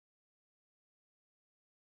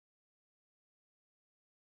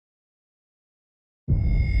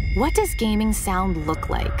What does gaming sound look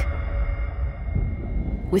like?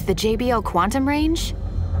 With the JBL Quantum range,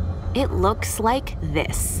 it looks like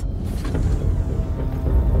this.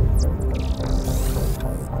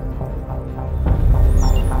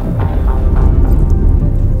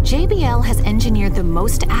 JBL has engineered the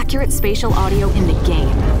most accurate spatial audio in the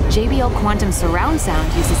game. JBL Quantum surround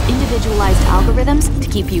sound uses individualized algorithms to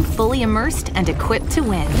keep you fully immersed and equipped to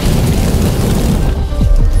win.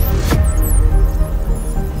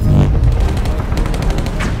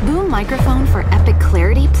 Boom microphone for epic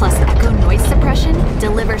clarity plus echo noise suppression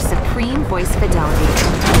delivers supreme voice fidelity.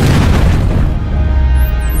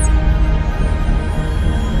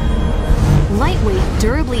 Lightweight,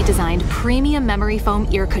 durably designed premium memory foam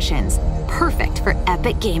ear cushions, perfect for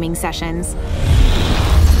epic gaming sessions.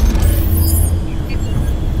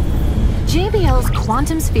 JBL's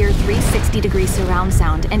Quantum Sphere 360-degree surround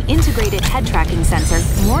sound and integrated head tracking sensor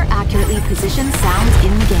more accurately positions sounds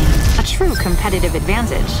in the game, a true competitive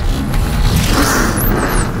advantage.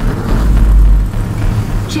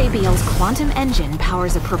 JBL's Quantum engine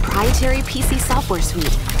powers a proprietary PC software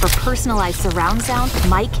suite for personalized surround sound,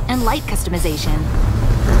 mic, and light customization.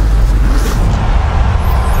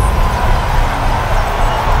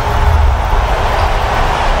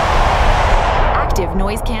 Active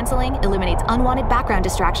noise canceling eliminates unwanted background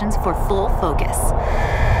distractions for full focus.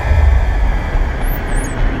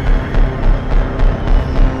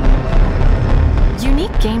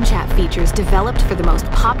 Unique game chat features developed for the most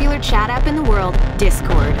popular chat app in the world,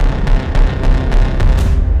 Discord.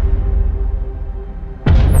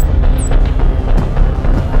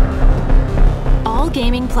 All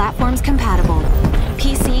gaming platforms compatible.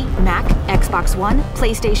 PC, Mac, Xbox One,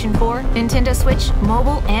 PlayStation 4, Nintendo Switch,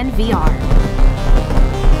 mobile, and VR.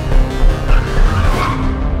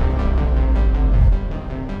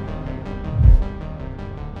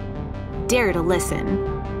 Dare to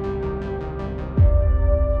listen.